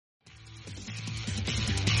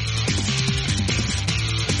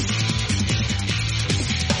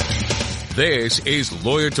This is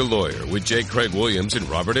Lawyer to Lawyer with J. Craig Williams and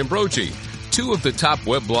Robert Ambrogi, two of the top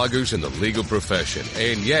web bloggers in the legal profession.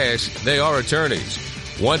 And yes, they are attorneys,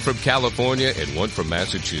 one from California and one from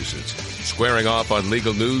Massachusetts, squaring off on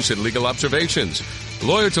legal news and legal observations.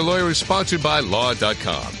 Lawyer to Lawyer is sponsored by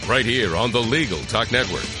Law.com, right here on the Legal Talk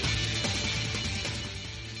Network.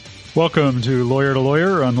 Welcome to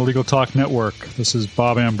Lawyer on the Legal Talk Network. This is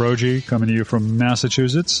Bob Ambrogi coming to you from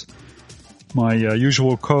Massachusetts. My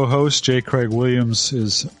usual co-host, J. Craig Williams,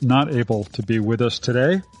 is not able to be with us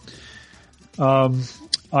today.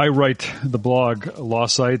 I write the blog Law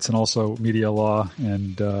Sites and also Media Law,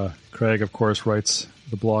 and Craig, of course, writes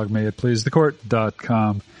the blog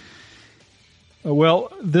MayItPleaseTheCourt.com.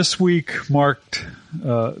 Well, this week marked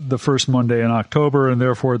the first Monday in October and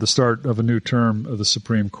therefore the start of a new term of the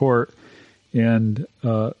Supreme Court. And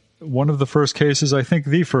one of the first cases, I think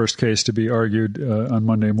the first case to be argued on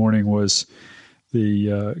Monday morning, was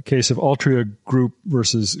the case of Altria Group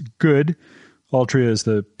versus Good. Altria is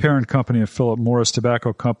the parent company of Philip Morris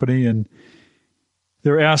Tobacco Company, and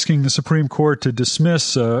they're asking the Supreme Court to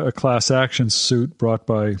dismiss a class action suit brought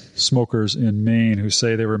by smokers in Maine who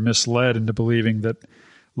say they were misled into believing that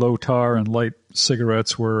low tar and light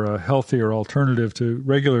cigarettes were a healthier alternative to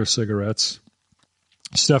regular cigarettes.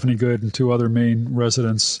 Stephanie Good and two other Maine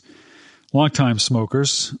residents, longtime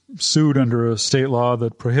smokers, sued under a state law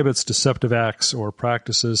that prohibits deceptive acts or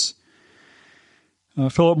practices.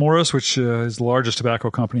 Philip Morris, which is the largest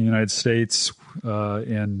tobacco company in the United States,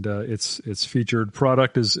 and its featured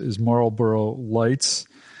product is Marlboro Lights,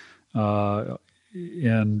 and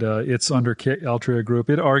it's under Altria Group.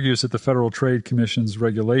 It argues that the Federal Trade Commission's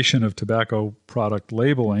regulation of tobacco product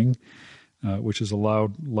labeling, which has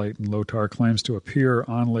allowed light and low tar claims to appear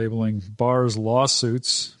on labeling, bars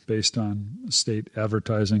lawsuits based on state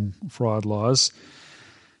advertising fraud laws.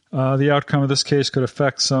 The outcome of this case could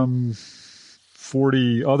affect some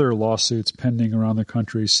 40 other lawsuits pending around the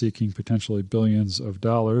country seeking potentially billions of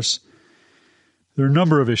dollars. There are a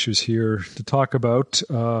number of issues here to talk about,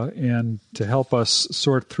 and to help us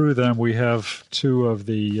sort through them, we have two of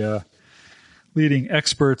the leading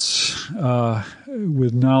experts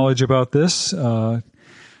with knowledge about this.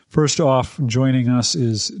 First off, joining us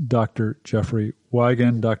is Dr. Jeffrey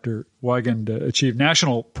Wigand. Dr. Wigand achieved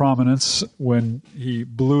national prominence when he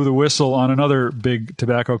blew the whistle on another big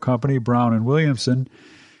tobacco company, Brown & Williamson,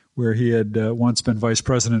 where he had once been vice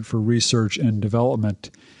president for research and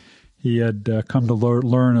development. He had come to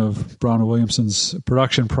learn of Brown & Williamson's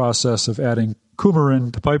production process of adding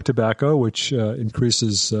coumarin to pipe tobacco, which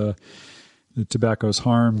increases the tobacco's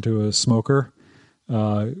harm to a smoker.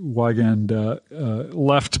 Wigand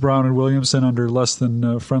left Brown & Williamson under less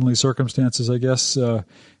than friendly circumstances, I guess,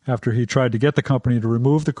 after he tried to get the company to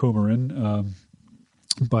remove the coumarin,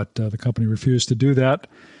 but the company refused to do that.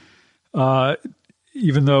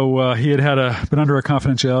 Even though he had been under a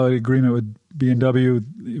confidentiality agreement with B&W,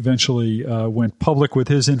 eventually went public with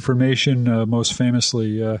his information, most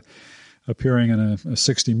famously appearing in a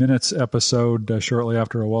 60 Minutes episode shortly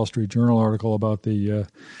after a Wall Street Journal article about the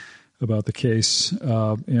case,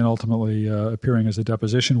 and ultimately appearing as a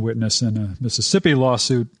deposition witness in a Mississippi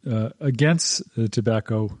lawsuit against the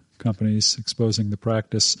tobacco companies exposing the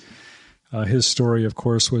practice. His story, of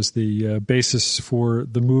course, was the basis for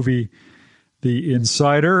the movie The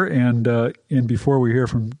Insider. And before we hear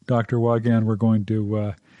from Dr. Wigand, we're going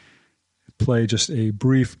to play just a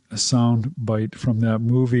brief sound bite from that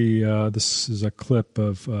movie. This is a clip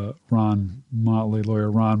of lawyer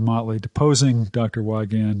Ron Motley, deposing Dr.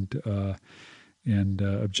 Wigand and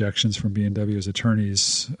objections from B&W's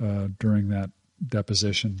attorneys during that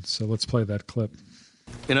deposition. So let's play that clip.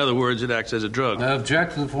 In other words, it acts as a drug. I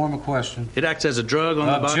object to the form of question. It acts as a drug on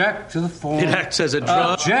the body? Object to the form. It acts as a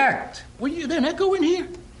drug? Object! Will you then echo in here?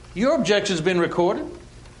 Your objection's been recorded.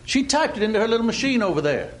 She typed it into her little machine over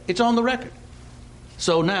there. It's on the record.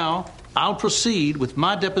 So now, I'll proceed with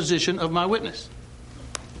my deposition of my witness.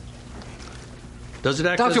 Does it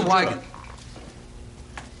act as a drug? Dr. Wigand,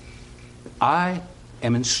 I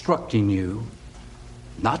am instructing you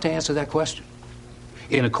not to answer that question.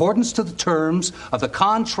 In accordance to the terms of the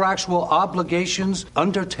contractual obligations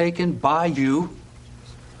undertaken by you,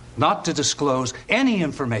 not to disclose any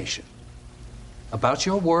information about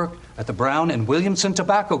your work at the Brown & Williamson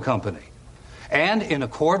Tobacco Company, and in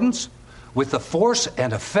accordance with the force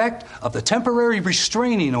and effect of the temporary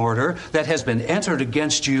restraining order that has been entered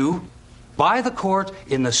against you by the court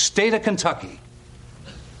in the state of Kentucky.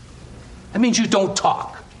 That means you don't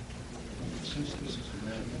talk.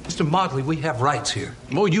 Mr. Motley, we have rights here.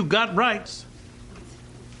 Oh, you got rights.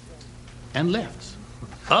 And lefts.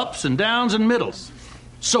 Ups and downs and middles.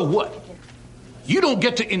 So what? You don't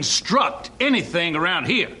get to instruct anything around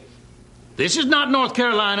here. This is not North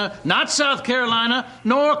Carolina, not South Carolina,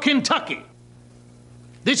 nor Kentucky.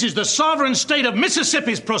 This is the sovereign state of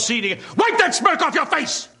Mississippi's proceeding. Wipe that smirk off your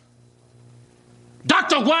face!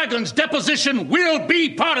 Dr. Wiegand's deposition will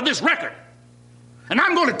be part of this record. And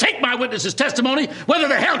I'm going to take my witness's testimony whether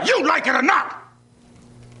the hell you like it or not.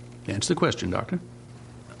 Answer the question, Doctor.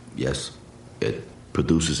 Yes, it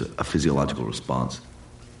produces a physiological response,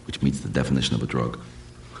 which meets the definition of a drug.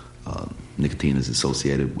 Nicotine is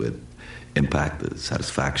associated with impact,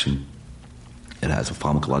 satisfaction. It has a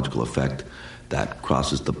pharmacological effect that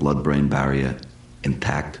crosses the blood-brain barrier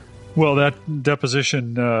intact. Well, that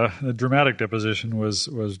deposition, the dramatic deposition, was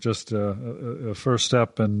just a first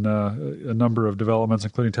step in a number of developments,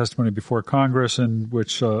 including testimony before Congress, and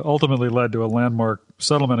which ultimately led to a landmark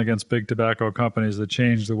settlement against big tobacco companies that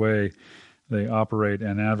changed the way they operate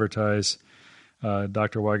and advertise.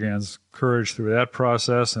 Dr. Wigand's courage through that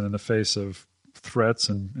process, and in the face of threats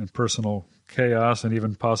and personal chaos and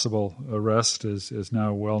even possible arrest, is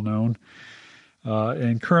now well known.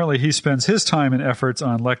 And currently he spends his time and efforts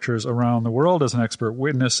on lectures around the world as an expert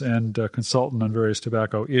witness and consultant on various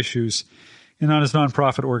tobacco issues, and on his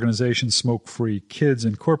nonprofit organization, Smoke Free Kids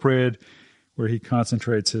Incorporated, where he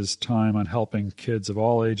concentrates his time on helping kids of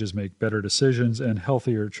all ages make better decisions and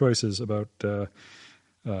healthier choices about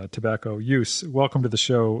tobacco use. Welcome to the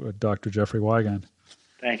show, Dr. Jeffrey Wigand.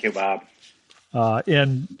 Thank you, Bob.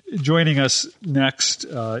 And joining us next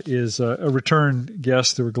is a return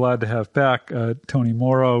guest that we're glad to have back, Tony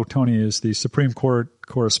Mauro. Tony is the Supreme Court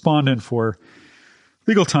correspondent for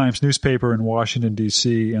Legal Times newspaper in Washington,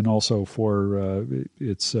 D.C., and also for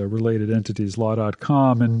its related entities,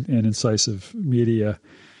 Law.com and Incisive Media.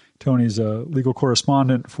 Tony's a legal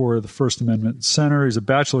correspondent for the First Amendment Center. He's a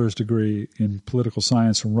bachelor's degree in political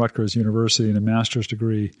science from Rutgers University and a master's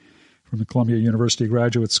degree from the Columbia University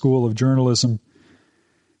Graduate School of Journalism.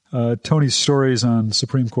 Tony's stories on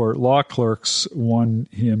Supreme Court law clerks won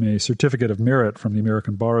him a Certificate of Merit from the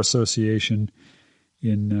American Bar Association.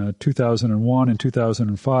 In 2001 and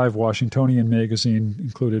 2005, Washingtonian magazine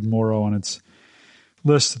included Mauro on its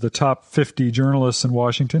list of the top 50 journalists in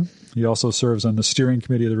Washington. He also serves on the steering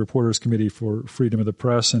committee of the Reporters Committee for Freedom of the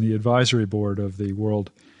Press and the advisory board of the World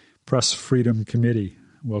Press Freedom Committee.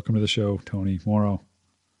 Welcome to the show, Tony Mauro.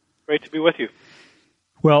 Great to be with you.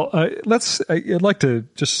 Well, I'd like to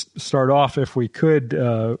just start off, if we could,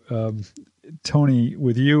 Tony,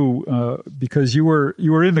 with you, because you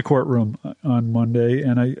were in the courtroom on Monday,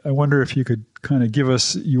 and I wonder if you could kind of give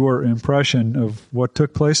us your impression of what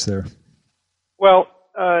took place there. Well,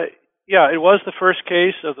 it was the first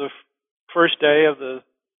case of the first day of the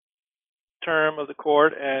term of the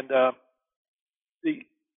court, and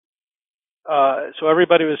so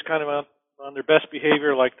everybody was kind of on their best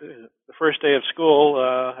behavior, like the first day of school.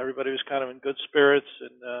 Everybody was kind of in good spirits,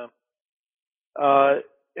 and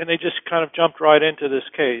they just kind of jumped right into this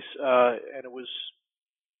case. And it was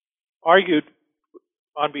argued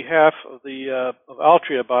on behalf of of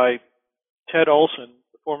Altria by Ted Olson,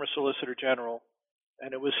 the former Solicitor General,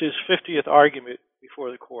 and it was his 50th argument before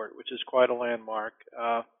the court, which is quite a landmark.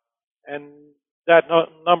 And that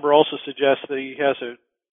number also suggests that he has a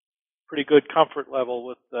pretty good comfort level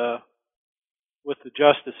with the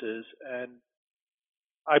justices, and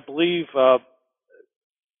I believe,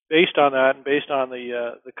 based on that and based on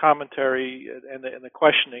the commentary and the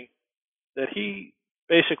questioning, that he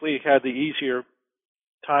basically had the easier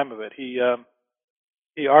time of it. He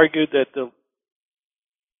argued that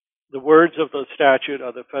the words of the statute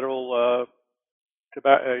of the federal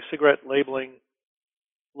cigarette labeling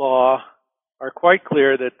law are quite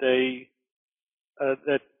clear that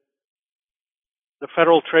that the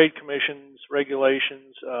Federal Trade Commission's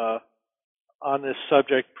regulations on this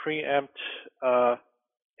subject preempt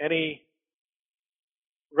any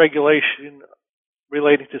regulation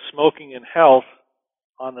relating to smoking and health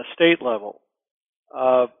on the state level.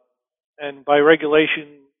 And by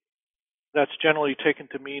regulation, that's generally taken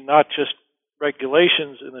to mean not just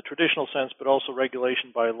regulations in the traditional sense, but also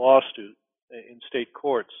regulation by lawsuit in state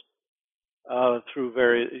courts through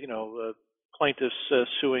various, plaintiffs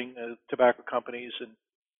suing tobacco companies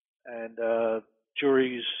and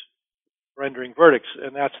juries rendering verdicts,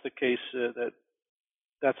 and that's the case.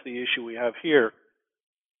 That's the issue we have here.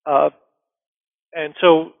 And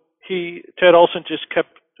so Ted Olson just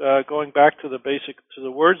kept going back to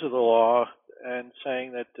the words of the law and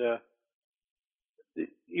saying that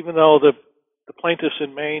even though the plaintiffs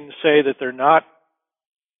in Maine say that they're not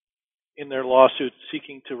in their lawsuit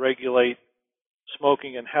seeking to regulate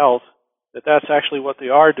smoking and health, that's actually what they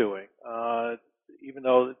are doing, even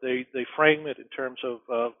though they frame it in terms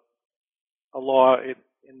of a law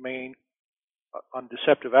in Maine on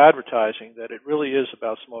deceptive advertising, that it really is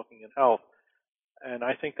about smoking and health. And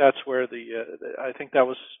I think that's where I think that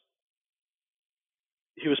was,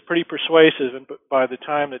 he was pretty persuasive. And by the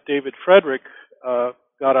time that David Frederick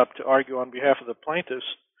got up to argue on behalf of the plaintiffs,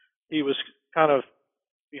 he was kind of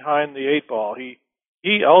behind the eight ball.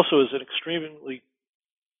 He also is an extremely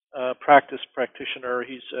practiced practitioner.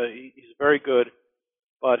 He's very good,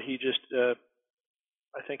 but he just I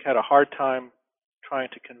think had a hard time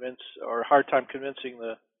convincing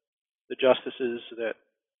the justices that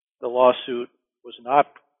the lawsuit was not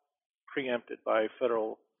preempted by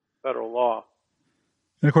federal law.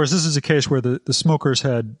 And of course, this is a case where the smokers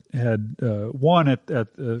had won at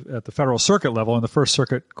the federal circuit level in the First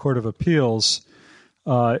Circuit Court of Appeals,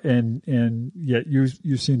 and yet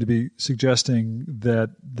you seem to be suggesting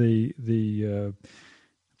that the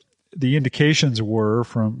indications were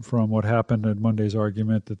from what happened at Monday's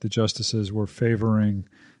argument that the justices were favoring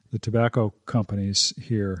the tobacco companies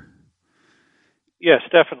here. Yes,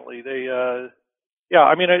 definitely. They,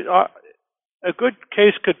 I mean, a good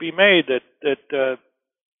case could be made that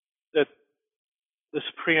this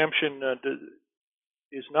preemption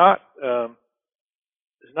is not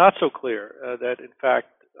so clear. That in fact,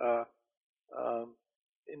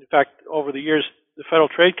 over the years, the Federal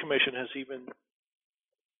Trade Commission has even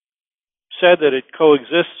said that it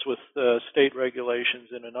coexists with state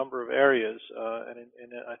regulations in a number of areas, and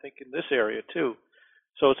I think in this area too.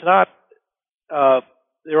 So it's not.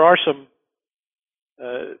 There are some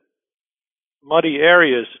muddy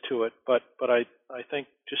areas to it, but I think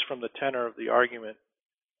just from the tenor of the argument,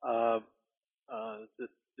 that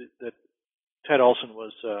Ted Olson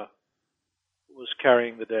was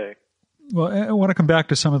carrying the day. Well, I want to come back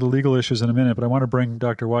to some of the legal issues in a minute, but I want to bring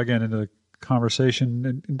Dr. Wigand into the conversation.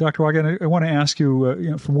 And Dr. Wigand, I want to ask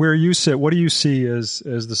you, from where you sit, what do you see as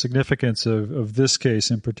the significance of this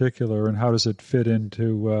case in particular, and how does it fit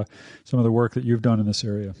into some of the work that you've done in this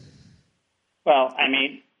area? Well, I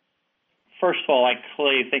mean, first of all, I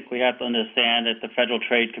clearly think we have to understand that the Federal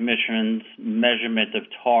Trade Commission's measurement of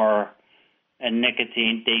tar and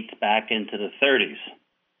nicotine dates back into the 30s,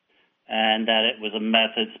 and that it was a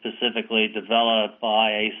method specifically developed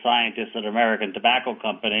by a scientist at American Tobacco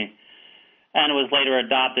Company and was later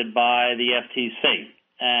adopted by the FTC.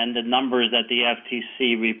 And the numbers that the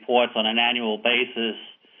FTC reports on an annual basis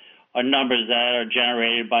are numbers that are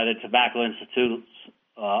generated by the Tobacco Institute's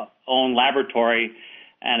own laboratory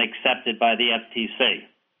and accepted by the FTC.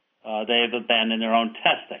 They've abandoned their own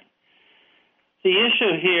testing. The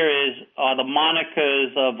issue here are the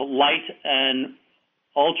monikers of light and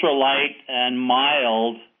ultralight and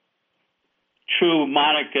mild true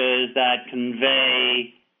monikers that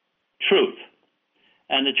convey truth.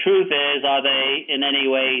 And the truth is, are they in any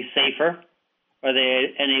way safer? Are they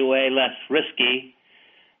in any way less risky?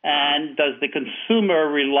 And does the consumer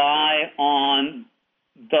rely on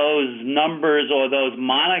those numbers or those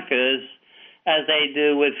monikers as they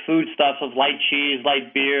do with foodstuffs of light cheese,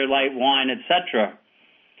 light beer, light wine, etc.?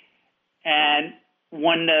 And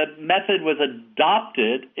when the method was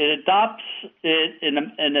adopted, it adopts it in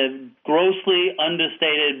a grossly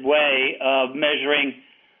understated way of measuring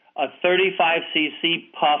a 35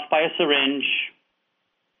 cc puff by a syringe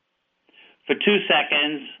for 2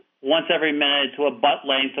 seconds, once every minute, to a butt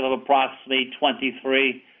length of approximately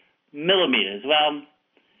 23 millimeters. Well,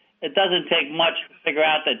 it doesn't take much to figure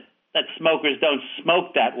out that smokers don't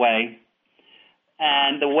smoke that way.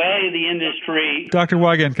 And the way the industry... Dr.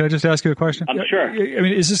 Wigand, can I just ask you a question? I'm sure. I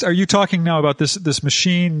mean, are you talking now about this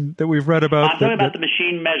machine that we've read about? I'm talking about the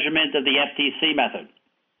machine measurement of the FTC method.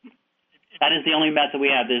 That is the only method we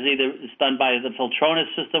have. It's done by the Filtronis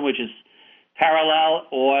system, which is parallel,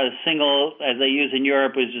 or single, as they use in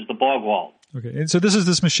Europe, which is the Borgwald. Okay, and so this is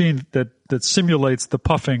this machine that simulates the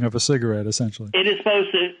puffing of a cigarette, essentially. It is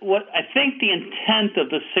supposed to... What I think the intent of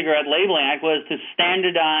the Cigarette Labeling Act was to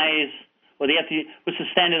standardize... Well, the FTC was to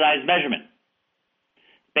standardize measurement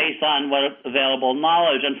based on what available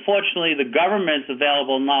knowledge. Unfortunately, the government's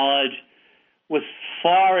available knowledge was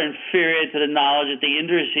far inferior to the knowledge that the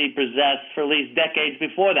industry possessed for at least decades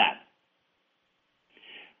before that.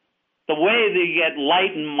 The way that you get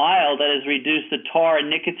light and mild that has reduced the tar and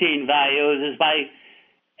nicotine values is by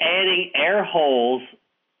adding air holes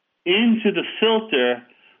into the filter,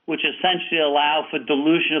 which essentially allow for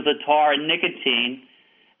dilution of the tar and nicotine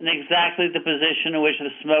in exactly the position in which the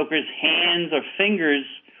smoker's hands or fingers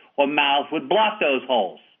or mouth would block those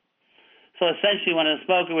holes. So essentially, when a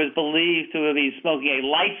smoker was believed to be smoking a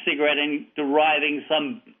light cigarette and deriving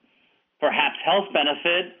some perhaps health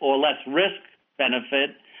benefit or less risk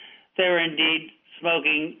benefit, they were indeed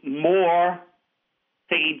smoking more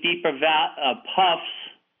taking deeper puffs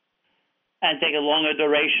and take a longer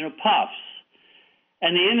duration of puffs.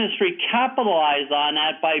 And the industry capitalized on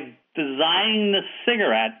that by designing the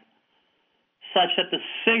cigarette such that the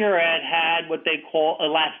cigarette had what they call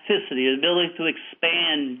elasticity, the ability to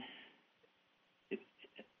expand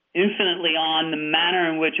infinitely on the manner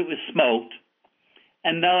in which it was smoked,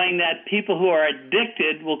 and knowing that people who are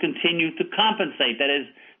addicted will continue to compensate. That is,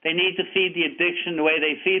 they need to feed the addiction the way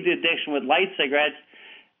they feed the addiction with light cigarettes.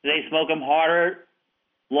 They smoke them harder,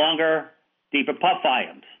 longer, deeper puff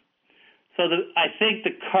volumes. So I think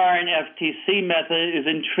the current FTC method is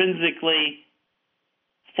intrinsically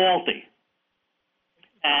faulty.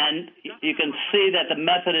 And you can see that the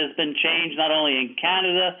method has been changed not only in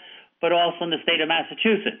Canada, but also in the state of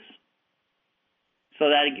Massachusetts, so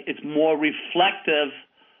that it's more reflective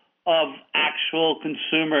of actual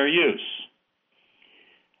consumer use.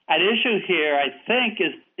 At issue here, I think,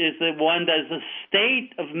 is the one, does the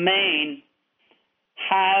state of Maine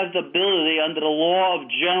have the ability under the law of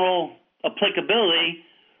general applicability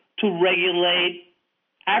to regulate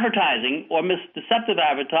advertising or deceptive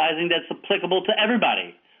advertising that's applicable to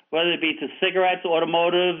everybody, whether it be to cigarettes,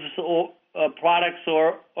 automotives, or products,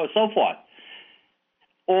 or so forth?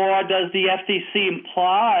 Or does the FTC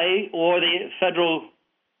imply, or the Federal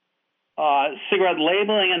Cigarette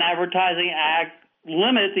Labeling and Advertising Act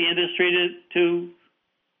limit the industry to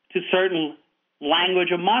certain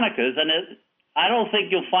language of monikers? And I don't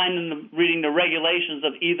think you'll find in reading the regulations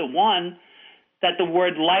of either one that the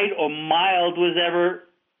word light or mild was ever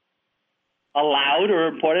allowed or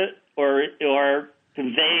imported or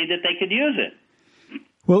conveyed that they could use it.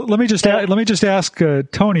 Well, let me just ask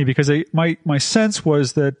Tony, because my sense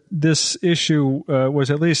was that this issue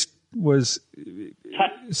was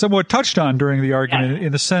somewhat touched on during the argument,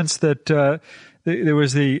 in the sense that there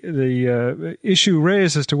was the issue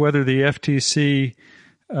raised as to whether the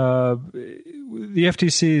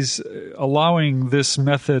FTC's allowing this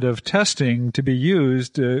method of testing to be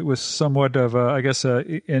used was somewhat of an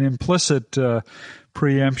implicit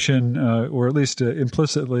preemption, or at least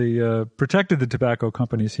implicitly protected the tobacco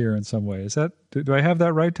companies here in some way. Do I have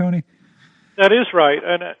that right, Tony? That is right.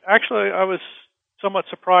 And actually, I was somewhat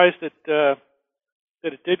surprised that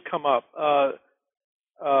it did come up,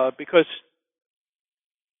 because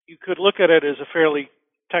you could look at it as a fairly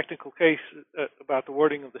technical case about the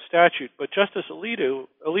wording of the statute. But Justice Alito,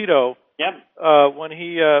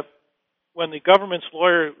 when the government's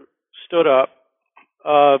lawyer stood up,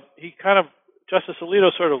 Justice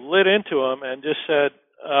Alito sort of lit into him and just said,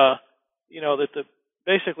 that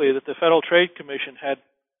the Federal Trade Commission had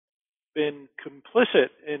been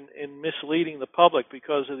complicit in misleading the public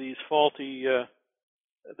because of these faulty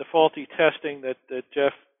testing that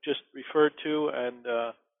Jeff just referred to, and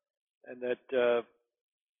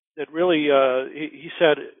that really, he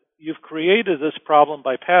said, you've created this problem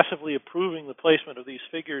by passively approving the placement of these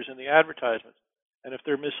figures in the advertisements. And if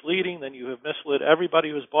they're misleading, then you have misled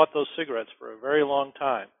everybody who's bought those cigarettes for a very long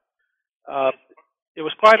time. It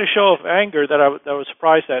was quite a show of anger that I was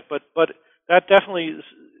surprised at, but that definitely,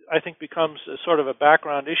 I think, becomes a sort of a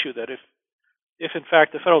background issue, that if in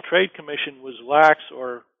fact the Federal Trade Commission was lax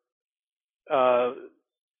or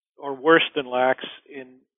worse than lax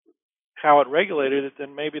in how it regulated it,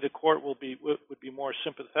 then maybe the court would be more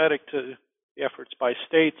sympathetic to the efforts by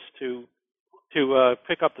states to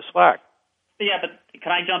pick up the slack. Yeah, but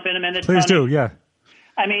can I jump in a minute, Please Tony? do, yeah.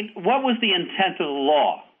 I mean, what was the intent of the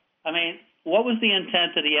law? I mean, what was the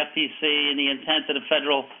intent of the FTC and the intent of the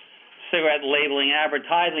Federal Cigarette Labeling and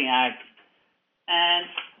Advertising Act? And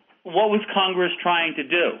what was Congress trying to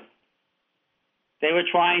do? They were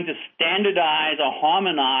trying to standardize or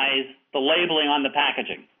harmonize the labeling on the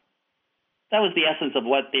packaging. That was the essence of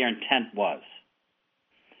what their intent was.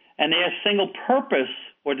 And their single purpose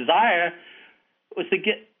or desire was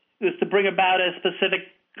to bring about a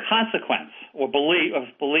specific consequence or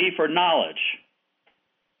belief or knowledge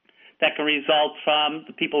that can result from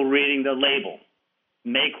the people reading the label.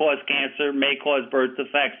 May cause cancer, may cause birth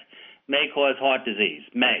defects, may cause heart disease,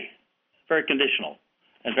 may. It's very conditional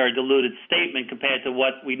and very diluted statement compared to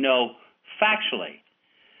what we know factually.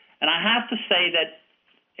 And I have to say that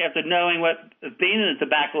after knowing being in the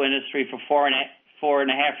tobacco industry for four and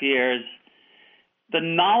a half years, the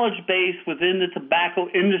knowledge base within the tobacco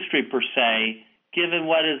industry per se, given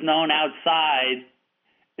what is known outside,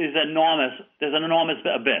 is enormous. There's an enormous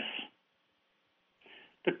abyss.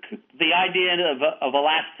 The idea of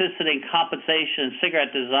elasticity and compensation in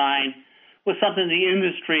cigarette design was something the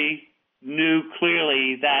industry knew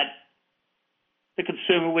clearly that the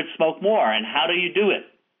consumer would smoke more. And how do you do it?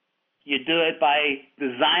 You do it by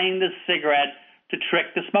designing the cigarette to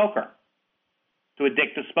trick the smoker, to to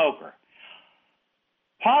addict a smoker.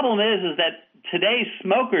 Problem is that today's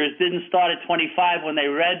smokers didn't start at 25 when they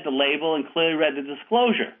read the label and clearly read the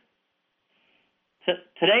disclosure.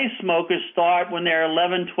 Today's smokers start when they're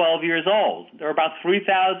 11, 12 years old. There are about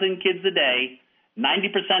 3,000 kids a day.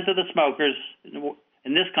 90% of the smokers,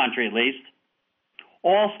 in this country at least,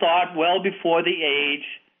 all start well before the age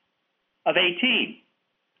of 18.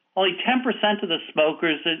 Only 10% of the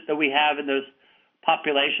smokers that we have in those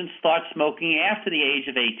populations start smoking after the age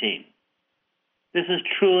of 18. This is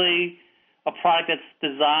truly a product that's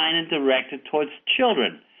designed and directed towards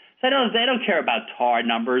children. So they don't care about tar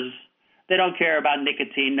numbers. They don't care about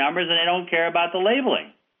nicotine numbers, and they don't care about the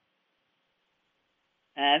labeling.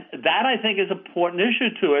 And that, I think, is an important issue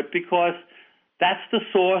to it because that's the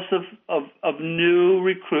source of new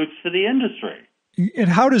recruits to the industry. And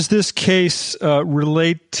how does this case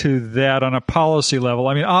relate to that on a policy level?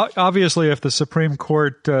 I mean, obviously, if the Supreme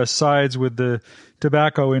Court sides with the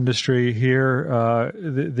tobacco industry here,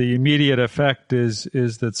 the immediate effect is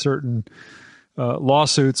that certain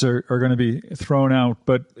lawsuits are going to be thrown out.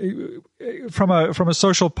 But from a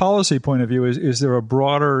social policy point of view, is there a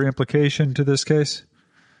broader implication to this case?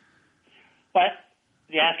 What?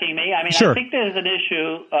 You're asking me? I mean, sure. I think there's an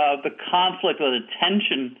issue of the conflict or the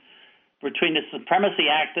tension between the Supremacy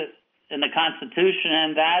Act and the Constitution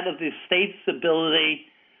and that of the state's ability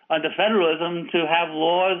under federalism to have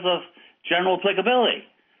laws of general applicability.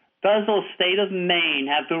 Does the state of Maine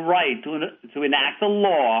have the right to enact a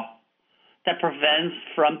law that prevents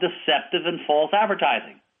from deceptive and false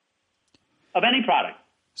advertising of any product?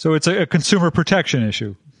 So it's a consumer protection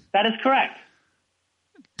issue. That is correct.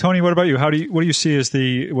 Tony, what about you? What do you see as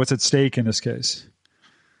what's at stake in this case?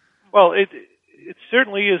 Well, it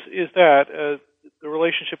certainly is that the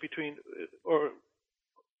relationship between or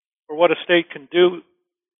what a state can do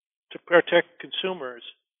to protect consumers.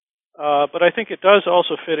 But I think it does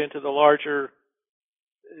also fit into the larger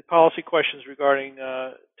policy questions regarding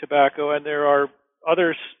tobacco, and there are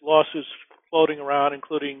other lawsuits floating around,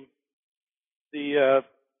 including the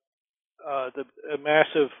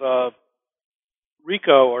massive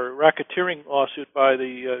RICO or racketeering lawsuit by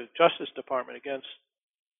the Justice Department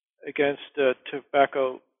against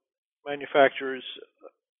tobacco manufacturers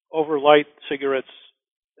over light cigarettes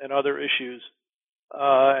and other issues,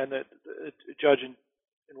 and that a judge in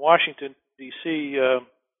Washington D.C.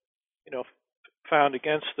 Found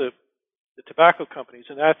against the tobacco companies,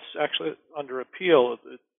 and that's actually under appeal,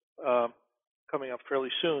 coming up fairly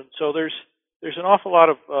soon. So there's an awful lot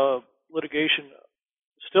of litigation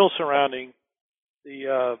still surrounding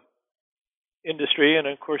the industry, and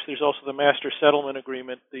of course there's also the master settlement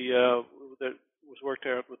agreement that was worked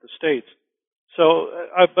out with the states. So,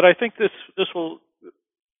 but I think this will,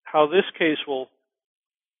 how this case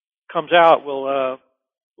comes out will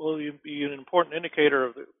be an important indicator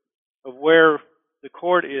of where the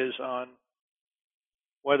court is on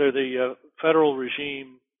whether the federal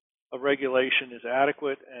regime of regulation is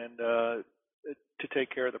adequate and to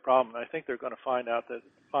take care of the problem. And I think they're going to find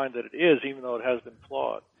that it is, even though it has been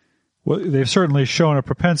flawed. Well, they've certainly shown a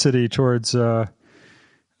propensity towards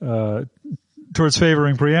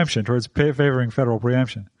favoring preemption, towards favoring federal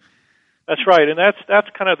preemption. That's right, and that's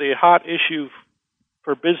kind of the hot issue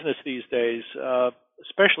for business these days,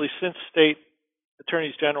 especially since state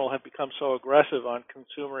attorneys general have become so aggressive on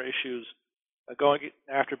consumer issues, going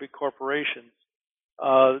after big corporations.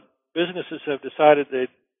 Businesses have decided they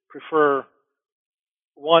prefer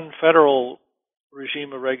one federal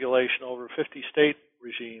regime of regulation over 50 state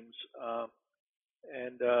regimes,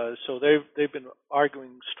 and so they've been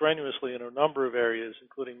arguing strenuously in a number of areas,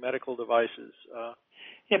 including medical devices.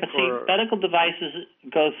 Medical devices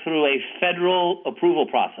go through a federal approval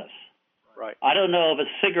process. Right. I don't know of a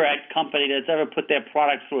cigarette company that's ever put their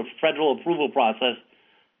products through a federal approval process.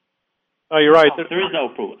 Oh, you're right. There is no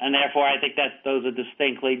approval, and therefore I think that those are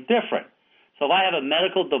distinctly different. So if I have a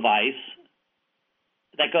medical device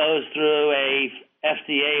that goes through a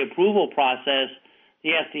FDA approval process,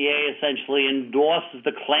 the FDA essentially endorses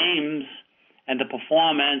the claims and the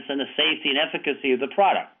performance and the safety and efficacy of the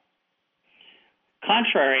product.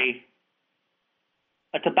 Contrary,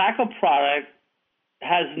 a tobacco product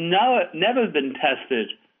has never been tested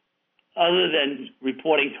other than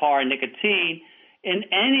reporting tar and nicotine in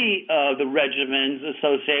any of the regimens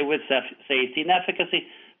associated with safety and efficacy,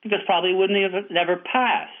 because probably wouldn't have never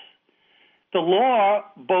pass. The law,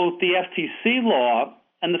 both the FTC law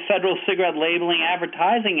and the Federal Cigarette Labeling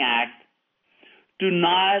Advertising Act, do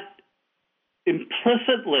not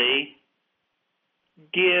implicitly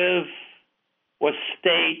give or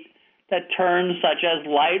state that terms such as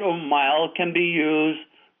light or mild can be used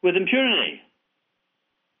with impunity.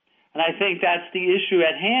 And I think that's the issue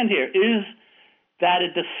at hand here. Is that a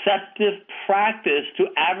deceptive practice to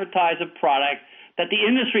advertise a product that the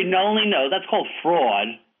industry not only knows, that's called fraud,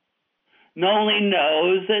 not only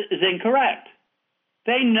knows that is incorrect.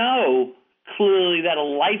 They know clearly that a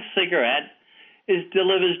light cigarette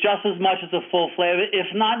delivers just as much as a full flavor, if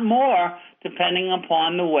not more, depending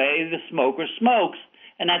upon the way the smoker smokes,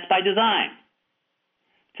 and that's by design.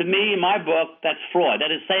 To me, in my book, that's fraud.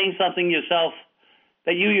 That is saying something yourself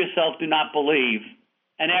that you yourself do not believe,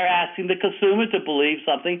 and they're asking the consumer to believe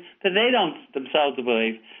something that they don't themselves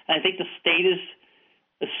believe. And I think the state is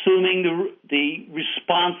assuming the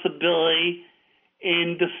responsibility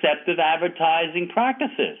in deceptive advertising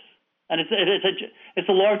practices. And it's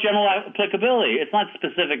a law of general applicability. It's not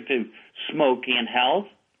specific to smoking and health.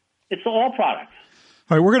 It's all products.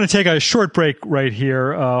 All right, we're going to take a short break right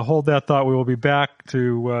here. Hold that thought. We will be back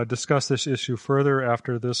to discuss this issue further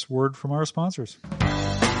after this word from our sponsors.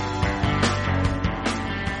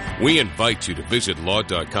 We invite you to visit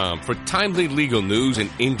law.com for timely legal news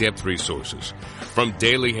and in-depth resources. From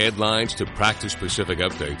daily headlines to practice-specific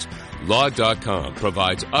updates, law.com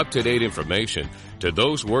provides up-to-date information to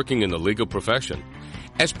those working in the legal profession.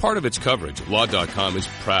 As part of its coverage, law.com is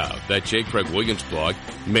proud that J. Craig Williams' blog,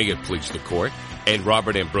 May It Please the Court, and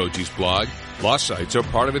Robert Ambrogi's blog, Law Sites, are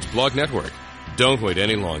part of its blog network. Don't wait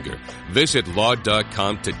any longer. Visit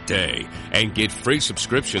law.com today and get free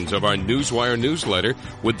subscriptions of our Newswire newsletter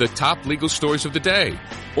with the top legal stories of the day.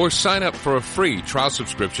 Or sign up for a free trial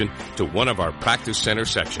subscription to one of our Practice Center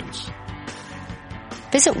sections.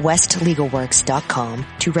 Visit westlegalworks.com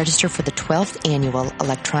to register for the 12th Annual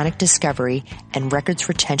Electronic Discovery and Records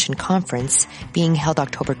Retention Conference being held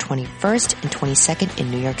October 21st and 22nd in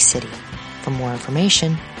New York City. For more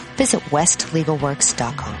information, visit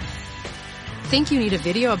westlegalworks.com. Think you need a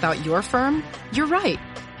video about your firm? You're right.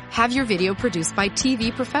 Have your video produced by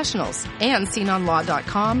TV professionals and seen on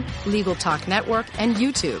law.com, Legal Talk Network, and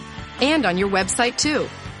YouTube. And on your website, too.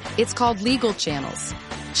 It's called Legal Channels.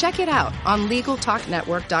 Check it out on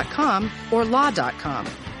LegalTalkNetwork.com or law.com.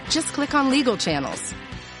 Just click on Legal Channels.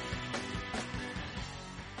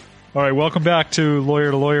 All right, welcome back to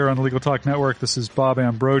Lawyer on the Legal Talk Network. This is Bob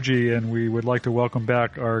Ambrogi, and we would like to welcome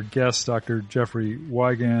back our guests, Dr. Jeffrey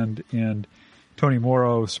Wigand and Tony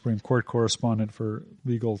Mauro, Supreme Court correspondent for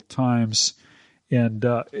Legal Times. And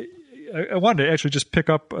I wanted to actually just pick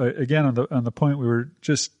up again on the point we were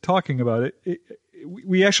just talking about.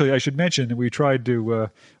 We actually, I should mention, we tried to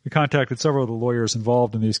we contacted several of the lawyers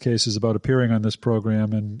involved in these cases about appearing on this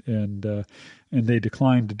program, and they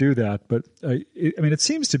declined to do that. But it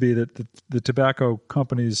seems to be that the tobacco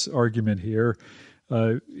company's argument here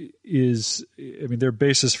is, their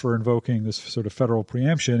basis for invoking this sort of federal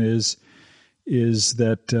preemption is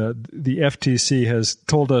that the FTC has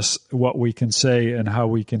told us what we can say and how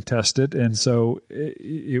we can test it, and so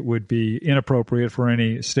it would be inappropriate for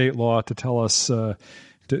any state law to tell us to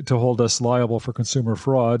hold us liable for consumer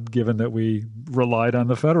fraud, given that we relied on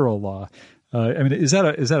the federal law. Is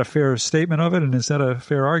that a fair statement of it, and is that a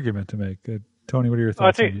fair argument to make? Tony, what are your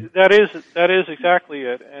thoughts? I think that is exactly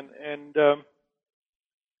it, and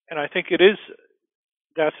I think it is.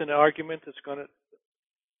 That's an argument that's going to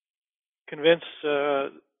convince,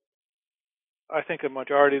 I think, a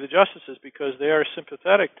majority of the justices, because they are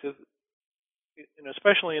sympathetic to,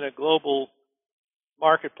 especially in a global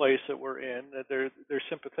marketplace that we're in, that they're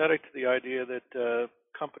sympathetic to the idea that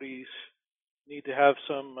companies need to have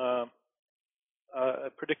some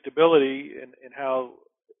predictability in how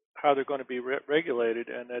they're going to be regulated,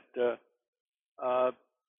 and that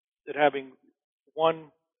having one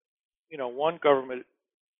government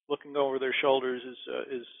looking over their shoulders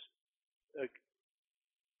is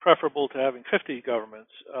preferable to having 50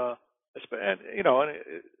 governments.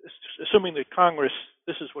 Assuming that Congress,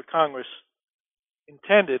 this is what Congress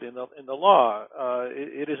intended in the law,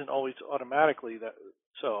 it isn't always automatically that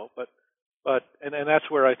so. But that's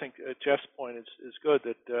where I think Jeff's point is good,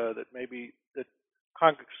 that maybe that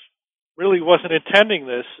Congress really wasn't intending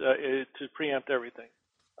this to preempt everything.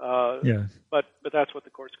 But that's what the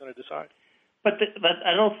court's going to decide. But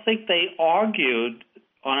I don't think they argued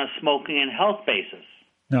on a smoking and health basis.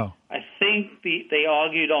 No. I think they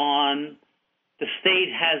argued on the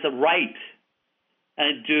state has a right and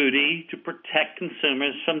a duty to protect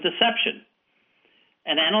consumers from deception.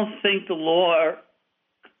 And I don't think the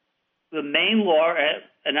Maine law,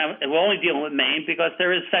 and we're only dealing with Maine because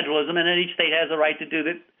there is federalism, and each state has a right to do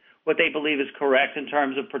what they believe is correct in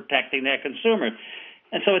terms of protecting their consumers.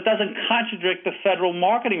 And so it doesn't contradict the federal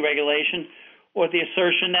marketing regulation or the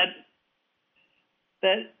assertion that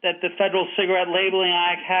the Federal Cigarette Labeling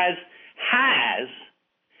Act has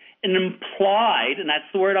an implied, and that's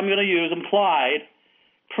the word I'm going to use, implied,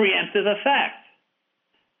 preemptive effect.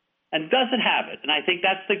 And does it have it? And I think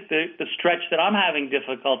that's the stretch that I'm having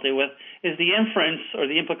difficulty with, is the inference or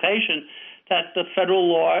the implication that the federal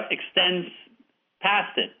law extends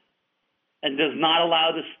past it and does not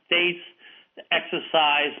allow the states to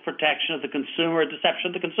exercise protection of the consumer, deception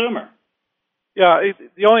of the consumer. Yeah,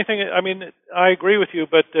 the only thing, I mean, I agree with you,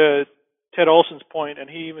 but Ted Olson's point, and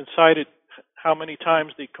he even cited how many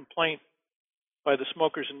times the complaint by the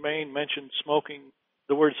smokers in Maine mentioned smoking,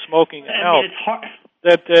 the word smoking and health. It's hard.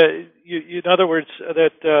 That, in other words,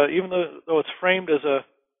 that even though it's framed as a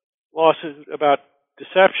lawsuit about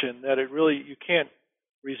deception, that it really, you can't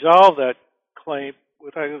resolve that claim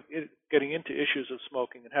without getting into issues of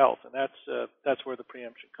smoking and health, and that's where the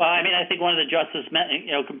preemption comes. Well, I mean, I think one of the justices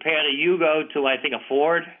compared a Yugo to, I think, a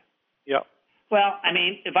Ford. Yeah. Well, I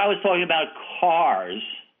mean, if I was talking about cars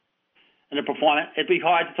and the performance, it'd be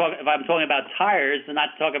hard to talk, if I'm talking about tires, and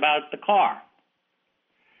not to talk about the car.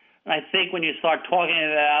 And I think when you start talking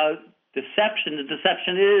about deception, the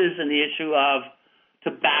deception is in the issue of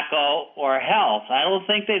tobacco or health. I don't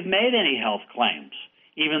think they've made any health claims,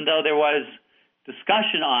 even though there was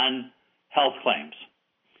discussion on health claims.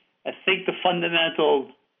 I think the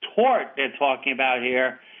fundamental tort they're talking about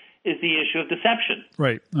here is the issue of deception.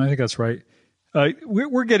 Right. I think that's right.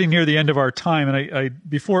 We're getting near the end of our time, and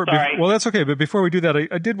well, that's okay. But before we do that,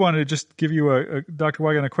 I did want to just give you, Dr.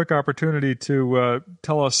 Wiegand, a quick opportunity to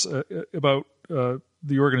tell us about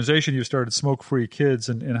the organization you started, Smoke Free Kids,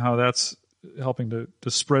 and how that's helping to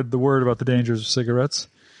spread the word about the dangers of cigarettes.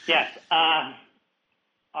 Yes.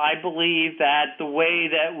 I believe that the way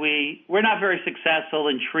that we're not very successful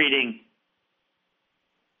in treating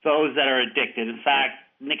those that are addicted. In fact,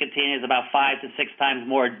 nicotine is about 5 to 6 times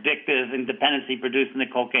more addictive in dependency producing than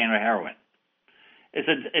cocaine or heroin. It's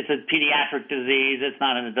a pediatric disease. It's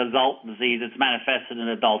not an adult disease. It's manifested in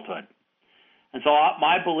adulthood. And so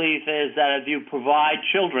my belief is that if you provide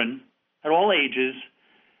children at all ages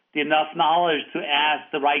the enough knowledge to ask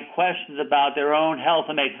the right questions about their own health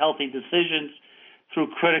and make healthy decisions through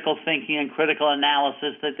critical thinking and critical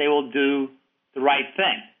analysis, that they will do the right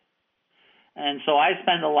thing. And so I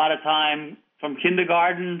spend a lot of time from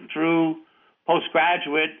kindergarten through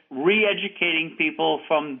postgraduate re-educating people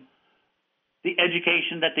from the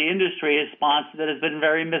education that the industry has sponsored that has been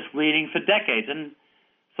very misleading for decades. And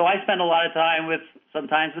so I spend a lot of time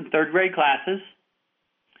sometimes in third grade classes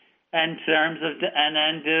and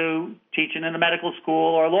then do teaching in a medical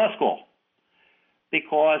school or law school,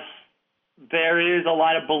 because there is a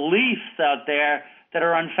lot of beliefs out there that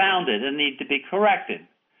are unfounded and need to be corrected.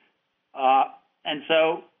 And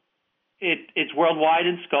so it's worldwide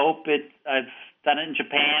in scope. I've done it in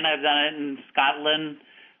Japan. I've done it in Scotland.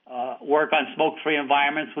 Work on smoke-free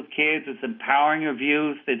environments with kids. It's empowering of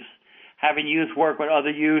youth. It's having youth work with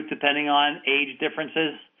other youth depending on age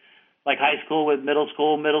differences, like high school with middle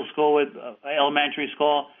school with elementary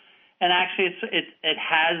school. And actually, it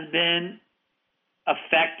has been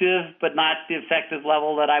effective, but not the effective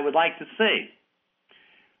level that I would like to see.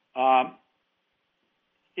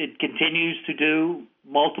 It continues to do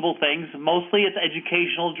multiple things. Mostly it's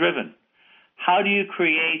educational driven. How do you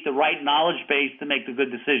create the right knowledge base to make the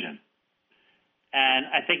good decision? And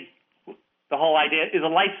I think the whole idea is, a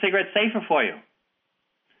light cigarette safer for you?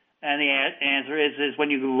 And the answer is when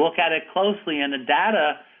you look at it closely and the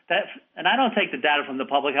data, and I don't take the data from the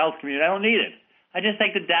public health community. I don't need it. I just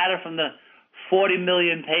take the data from the 40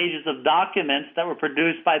 million pages of documents that were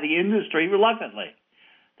produced by the industry reluctantly,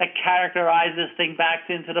 that characterize this thing back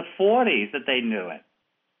into the 40s that they knew it,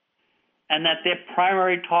 and that their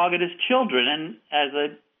primary target is children.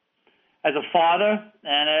 And as a father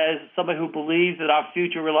and as somebody who believes that our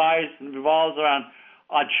future relies and revolves around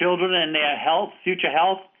our children and their health, future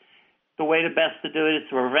health, the way the best to do it is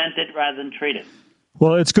to prevent it rather than treat it.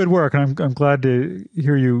 Well, it's good work, and I'm glad to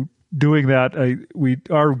hear you doing that. We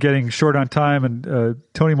are getting short on time, and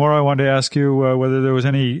Tony Moore, I wanted to ask you whether there was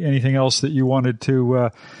anything else that you wanted to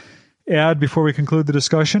add before we conclude the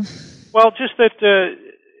discussion. Well, just that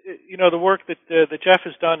the work that Jeff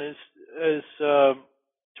has done is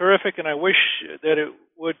terrific, and I wish that it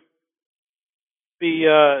would be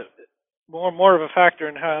more of a factor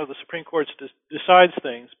in how the Supreme Court decides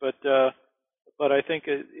things. But I think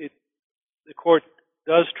the court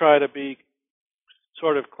does try to be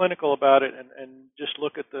sort of clinical about it and just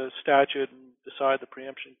look at the statute and decide the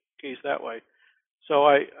preemption case that way. So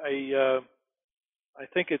I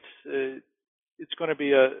think it's going to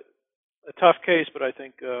be a tough case, but I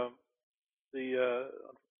think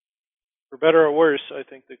for better or worse, I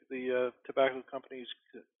think the tobacco company is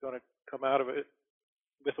going to come out of it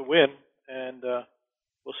with a win, and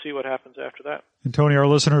we'll see what happens after that. And Tony, our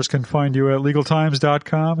listeners can find you at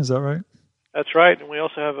LegalTimes.com. Is that right? That's right. And we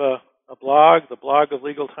also have a blog, the blog of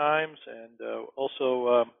Legal Times, and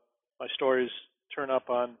also my stories turn up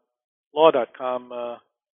on law.com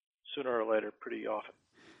sooner or later, pretty often.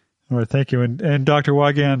 All right, thank you. And Dr.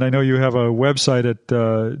 Wigand, I know you have a website at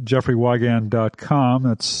jeffreywigand.com.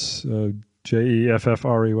 That's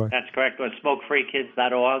JEFFREY. That's correct. Or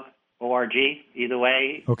smokefreekids.org, O-R-G, either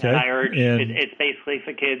way. Okay. And I urge, it's basically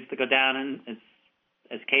for kids to go down and,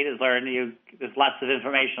 as Kate has learned, there's lots of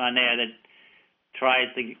information on there that tries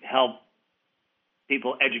to help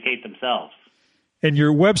people educate themselves. And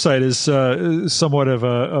your website is somewhat of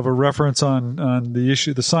a reference on the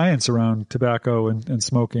issue, the science around tobacco and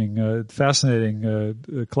smoking. Fascinating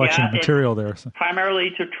collection of material there.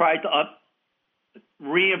 Primarily to try to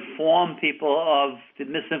re-inform people of the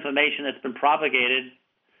misinformation that's been propagated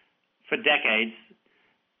for decades,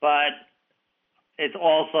 but it's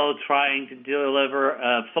also trying to deliver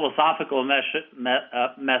a philosophical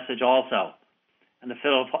message also. And the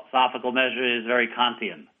philosophical measure is very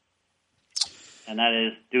Kantian. And that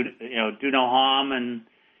is, do no harm and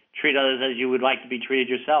treat others as you would like to be treated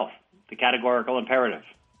yourself, the categorical imperative.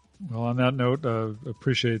 Well, on that note,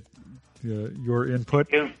 appreciate your input.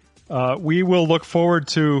 Thank you. We will look forward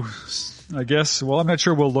to, I guess, well, I'm not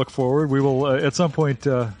sure we'll look forward. We will, at some point,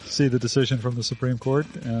 see the decision from the Supreme Court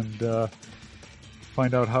and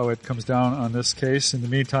find out how it comes down on this case. In the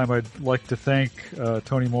meantime, I'd like to thank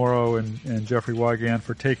Tony Morrow and Jeffrey Wigand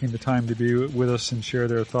for taking the time to be with us and share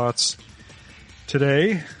their thoughts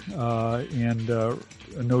today, and a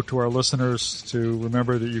note to our listeners to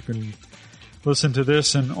remember that you can listen to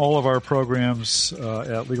this and all of our programs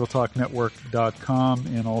at LegalTalkNetwork.com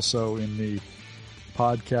and also in the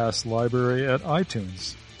podcast library at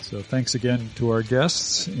iTunes. So thanks again to our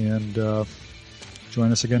guests, and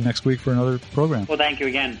join us again next week for another program. Well, thank you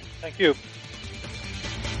again. Thank you.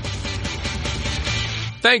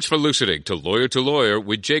 Thanks for listening to Lawyer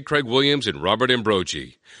with J. Craig Williams and Robert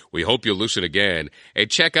Ambrogi. We hope you'll listen again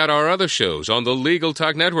and check out our other shows on the Legal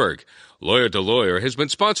Talk Network. Lawyer to Lawyer has been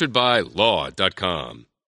sponsored by Law.com.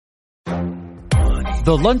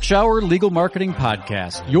 The Lunch Hour Legal Marketing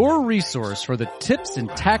Podcast, your resource for the tips and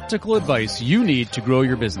tactical advice you need to grow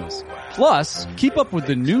your business. Plus, keep up with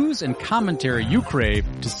the news and commentary you crave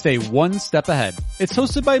to stay one step ahead. It's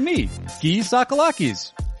hosted by me, Guy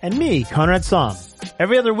Sakalakis. And me, Conrad Somm.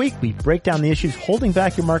 Every other week, we break down the issues holding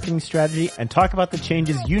back your marketing strategy and talk about the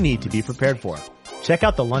changes you need to be prepared for. Check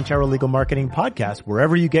out the Lunch Hour Legal Marketing Podcast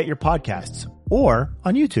wherever you get your podcasts or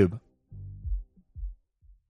on YouTube.